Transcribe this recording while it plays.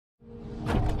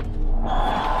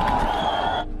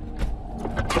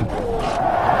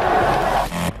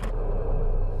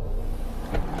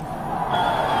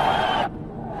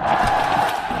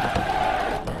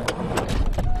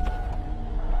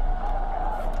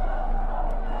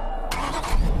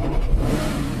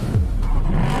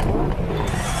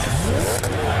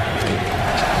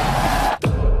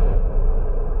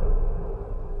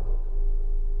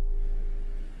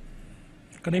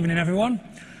Good evening, everyone.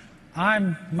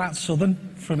 I'm Matt Southern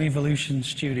from Evolution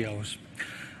Studios,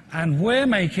 and we're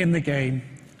making the game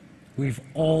we've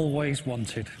always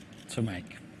wanted to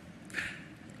make.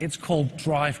 It's called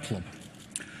Drive Club,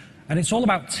 and it's all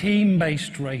about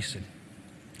team-based racing.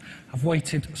 I've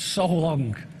waited so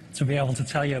long to be able to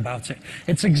tell you about it.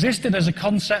 It's existed as a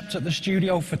concept at the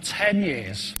studio for 10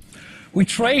 years. We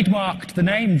trademarked the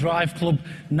name Drive Club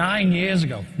 9 years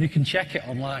ago. You can check it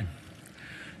online.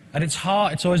 At its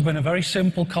heart, it's always been a very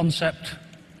simple concept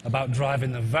about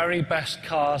driving the very best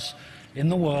cars in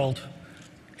the world,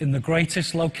 in the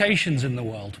greatest locations in the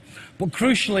world, but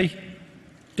crucially,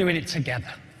 doing it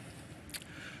together.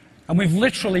 And we've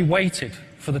literally waited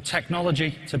for the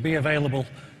technology to be available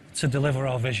to deliver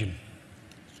our vision.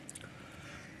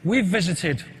 We've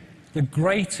visited the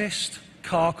greatest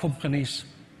car companies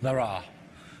there are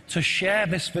to share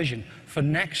this vision for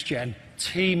next-gen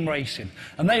team racing.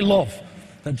 And they love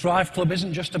that Drive Club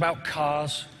isn't just about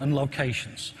cars and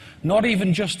locations, not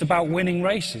even just about winning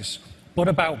races, but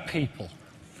about people,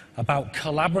 about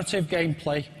collaborative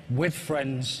gameplay with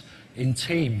friends in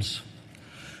teams.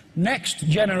 Next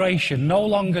generation no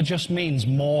longer just means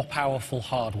more powerful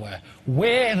hardware.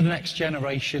 We're the next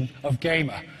generation of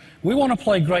gamer. We want to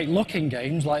play great-looking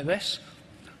games like this,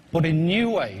 but in new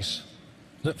ways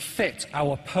that fit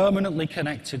our permanently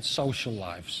connected social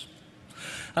lives.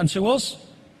 And to us,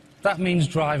 that means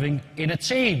driving in a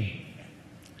team.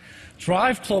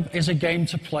 Drive Club is a game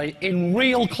to play in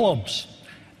real clubs,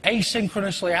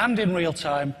 asynchronously and in real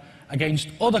time, against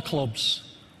other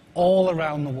clubs all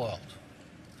around the world.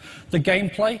 The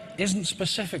gameplay isn't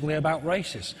specifically about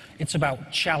races, it's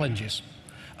about challenges,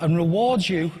 and rewards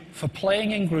you for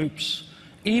playing in groups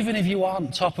even if you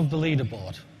aren't top of the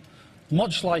leaderboard,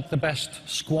 much like the best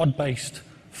squad-based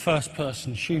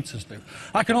first-person shooters do.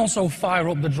 I can also fire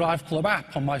up the Drive Club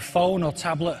app on my phone or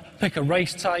tablet, pick a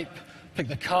race type, pick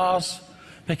the cars,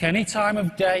 pick any time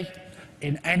of day,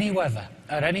 in any weather,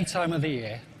 at any time of the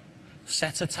year,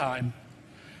 set a time,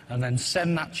 and then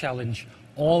send that challenge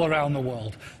all around the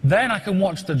world. Then I can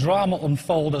watch the drama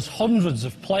unfold as hundreds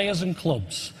of players and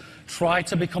clubs try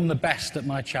to become the best at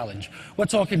my challenge. We're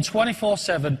talking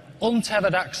 24/7,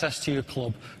 untethered access to your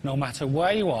club, no matter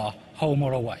where you are, home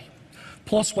or away.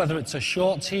 Plus, whether it's a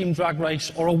short team drag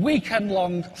race or a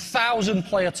weekend-long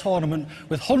 1,000-player tournament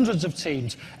with hundreds of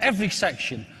teams, every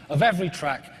section of every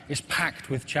track is packed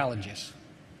with challenges.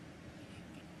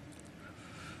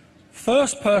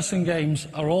 First-person games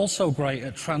are also great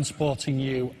at transporting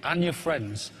you and your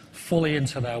friends fully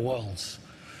into their worlds.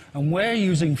 And we're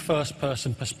using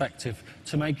first-person perspective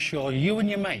to make sure you and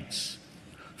your mates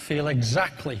feel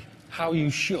exactly how you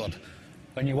should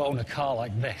when you own a car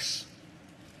like this.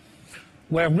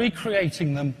 We're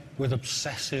recreating them with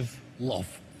obsessive love.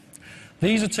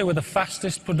 These are two of the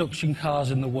fastest production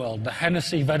cars in the world, the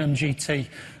Hennessy Venom GT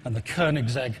and the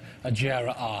Koenigsegg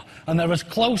Agera R. And they're as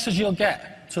close as you'll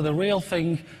get to the real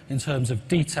thing in terms of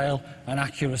detail and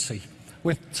accuracy,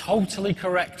 with totally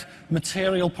correct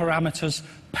material parameters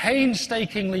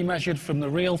painstakingly measured from the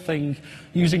real thing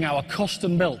using our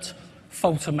custom-built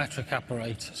photometric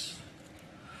apparatus.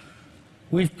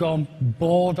 We've gone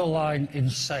borderline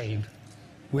insane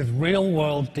with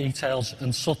real-world details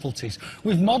and subtleties.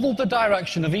 We've modelled the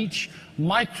direction of each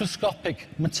microscopic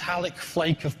metallic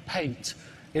flake of paint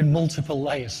in multiple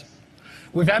layers.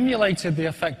 We've emulated the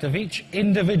effect of each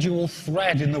individual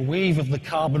thread in the weave of the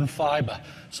carbon fibre,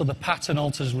 so the pattern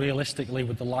alters realistically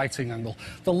with the lighting angle.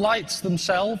 The lights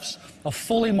themselves are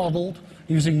fully modelled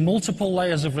using multiple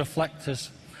layers of reflectors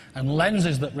and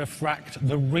lenses that refract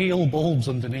the real bulbs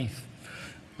underneath.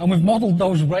 And we've modelled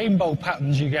those rainbow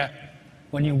patterns you get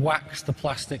when you wax the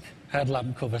plastic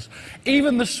headlamp covers.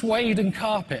 Even the suede and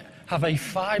carpet have a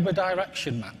fibre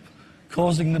direction map,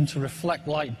 causing them to reflect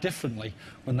light differently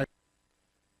when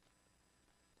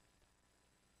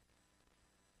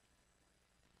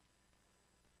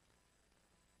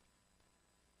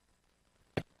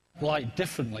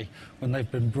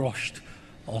they've been brushed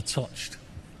or touched.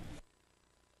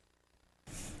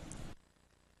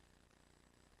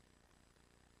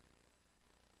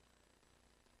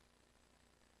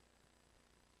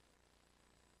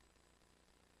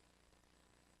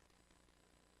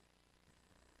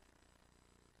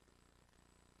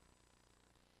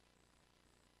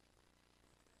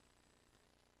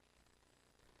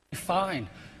 Refine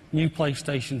new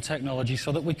PlayStation technology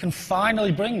so that we can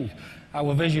finally bring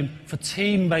our vision for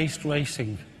team-based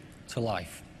racing to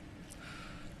life.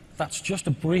 That's just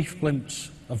a brief glimpse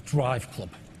of Drive Club.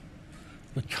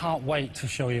 We can't wait to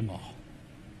show you more.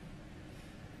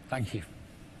 Thank you.